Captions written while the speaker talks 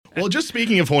Well, just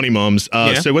speaking of horny moms,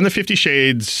 so when the 50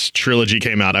 Shades trilogy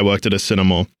came out, I worked at a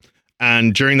cinema.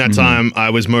 And during that time, I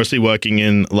was mostly working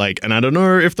in and I don't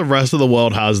know if the rest of the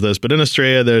world has this, but in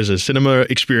Australia, there's a cinema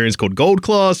experience called Gold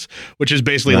Class, which is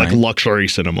basically like luxury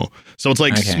cinema. So it's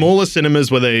like smaller cinemas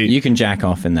where you can jack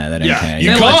off in there. They don't care.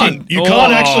 You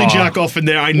can't actually jack off in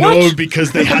there. I know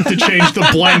because they had to change the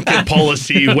blanket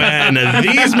policy when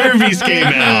these movies came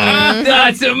out.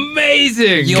 That's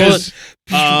amazing.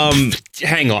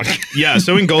 Hang on. Yeah,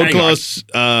 so in Gold Class,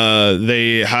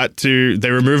 they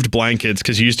removed blankets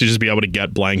because you used to just be able to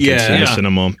get blankets in the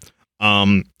cinema.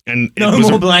 And no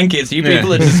more blankets. You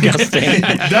people are disgusting.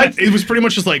 It was pretty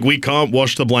much just like, we can't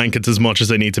wash the blankets as much as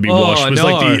they need to be washed. It was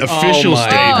like the official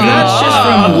statement. That's just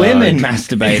from women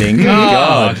masturbating. Good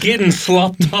God. Getting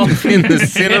slopped off in the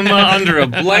cinema under a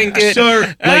blanket. So,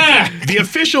 the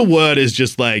official word is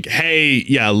just like, hey,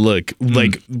 look,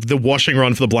 like the washing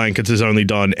run for the blankets is only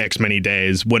done X many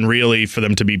days, when really for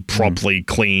them to be properly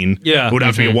clean, it would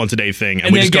have to be a once-a-day thing.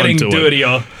 And they're getting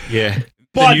dirtier. Yeah.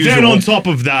 But then on top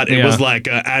of that, it was like,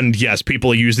 and yes,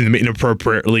 people are using them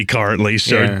inappropriately currently,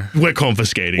 so we're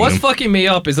confiscating What's them. fucking me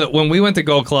up is that when we went to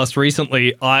Gold Class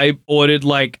recently, I ordered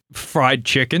like fried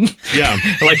chicken. Yeah.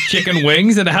 Like chicken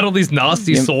wings, and it had all these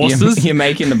nasty sauces. You're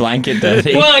making the blanket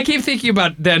dirty. Well, I keep thinking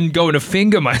about then going to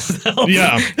finger myself.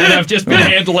 Yeah. And I've just been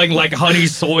handling like honey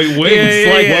soy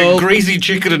wings. Greasy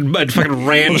chicken and fucking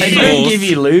ranch They sauce. don't give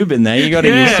you lube in there. You got to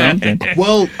use something.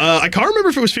 Well, I can't remember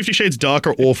if it was 50 Shades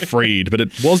Darker or Freed, but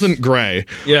it wasn't grey.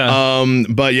 Yeah.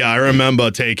 But yeah, I remember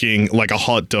taking like a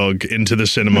hot dog into the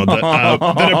cinema that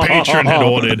a patron had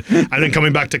ordered, and then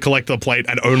coming back to collect the plate,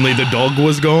 and only the dog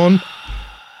was gone.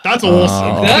 That's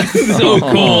awesome. That's so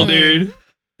cool, dude.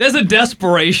 There's a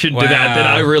desperation to that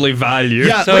I really value.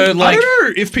 Yeah, so I don't know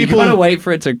if people You gotta wait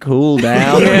for it to cool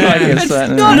down.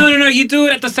 No. You do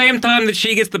it at the same time that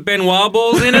she gets the Benoit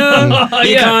balls in her.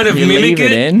 You kind of You mimic leave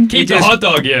it in. Keep the hot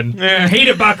dog in. Heat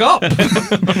it back up.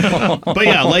 But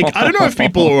yeah, like, I don't know if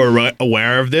people are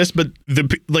aware of this, but the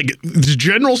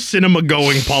general cinema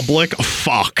going public are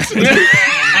fucked.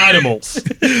 Animals.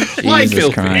 Like,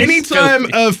 Jesus Christ. anytime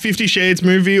a 50 Shades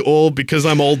movie, or because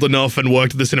I'm old enough and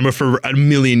worked at the cinema for a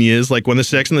million years, like when the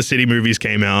Sex and the City movies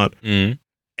came out, it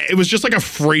was just like a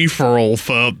free-for-all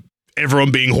for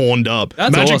everyone being horned up.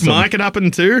 That's Magic awesome. Mike, it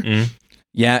happened too.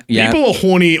 Yeah. People are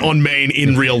horny on Maine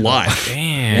in real life.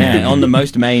 Yeah, on the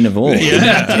most main of all.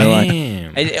 Damn.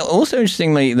 Also,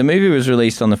 interestingly, the movie was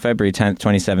released on the February 10th,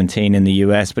 2017 in the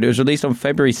US, but it was released on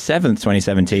February 7th,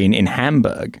 2017 in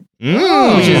Hamburg.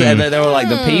 Which is, they were like,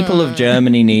 the people of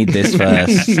Germany need this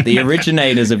first. The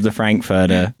originators of the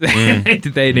Frankfurter.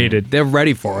 They need it. They're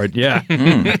ready for it. Yeah.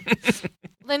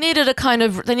 They needed a kind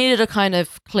of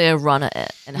clear run at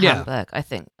it in Hamburg. I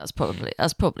think that's probably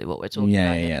what we're talking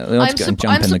about. Yeah. Let's go and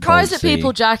jump I'm in the surprised cold at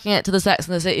people sea. jacking it to the Sex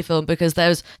and the City film, because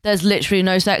there's literally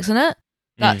no sex in it.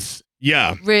 That's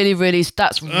really, really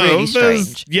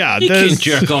strange. Yeah, You can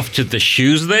jerk off to the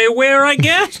shoes they wear, I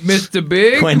guess. Mr.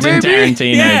 Big. Quentin maybe?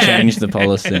 Tarantino changed the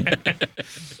policy.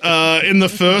 in the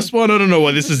first one, I don't know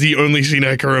why this is the only scene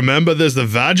I can remember. There's the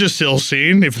Vagisil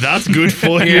scene, if that's good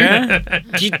for you.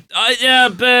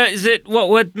 But is it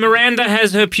what Miranda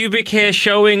has her pubic hair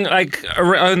showing like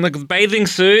around like a bathing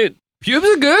suit? Pubes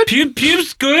are good.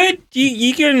 Pubes good.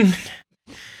 You can.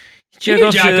 You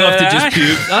can jack off to just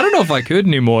pubes. I don't know if I could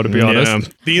anymore, to be honest.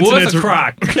 The internet's Worth a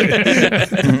crack.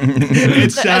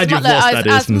 It's sad you've lost that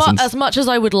innocence. As much as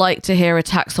I would like to hear a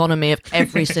taxonomy of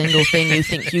every single thing you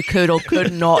think you could or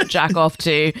could not jack off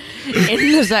to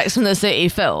in the Sex and the City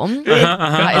film,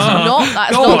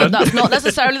 that's not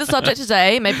necessarily the subject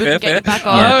today. Maybe we can get you back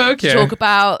on to talk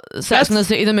about Sex and the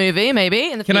City the movie,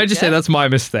 maybe in the Can future. I just say that's my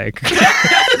mistake?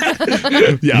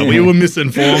 Yeah, we were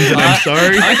misinformed, and I'm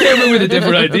sorry. I came in with a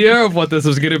different idea of what this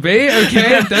was going to be.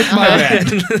 Okay, that's my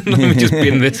bad. Let me just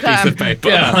bin this piece of paper.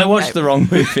 Yeah. I watched the wrong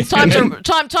movie. Time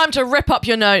to rip up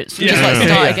your notes and just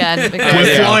start again. Because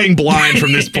We're flying blind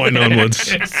from this point onwards.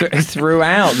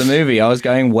 Throughout the movie, I was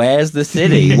going, where's the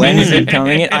city? When is it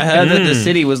coming in? I heard that the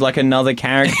city was like another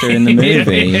character in the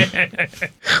movie.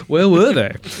 Where were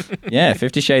they? Yeah,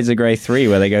 50 Shades of Grey 3,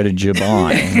 where they go to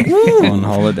Dubai on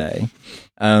holiday.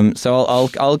 So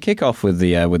I'll kick off with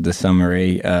the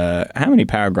summary. How many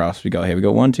paragraphs we got here? We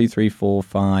got 1, 2, 3, 4,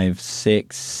 5,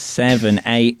 6, 7,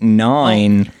 8,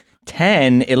 9,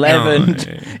 10,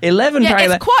 11, 11 Yeah,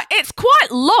 parallel. it's quite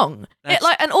long.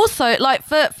 And also like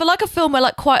for like a film where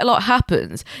like quite a lot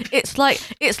happens, it's like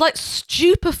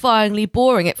stupefyingly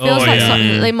boring. It feels like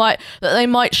something that they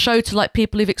might show to like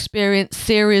people who've experienced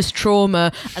serious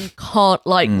trauma and can't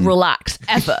like relax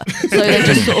ever. So they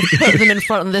just sort of put them in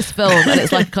front of this film, and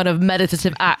it's like a kind of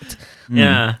meditative act.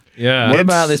 Yeah. What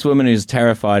about this woman who's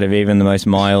terrified of even the most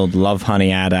mild love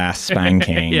honey ad ass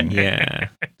spanking? Yeah.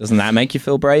 Doesn't that make you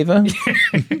feel braver?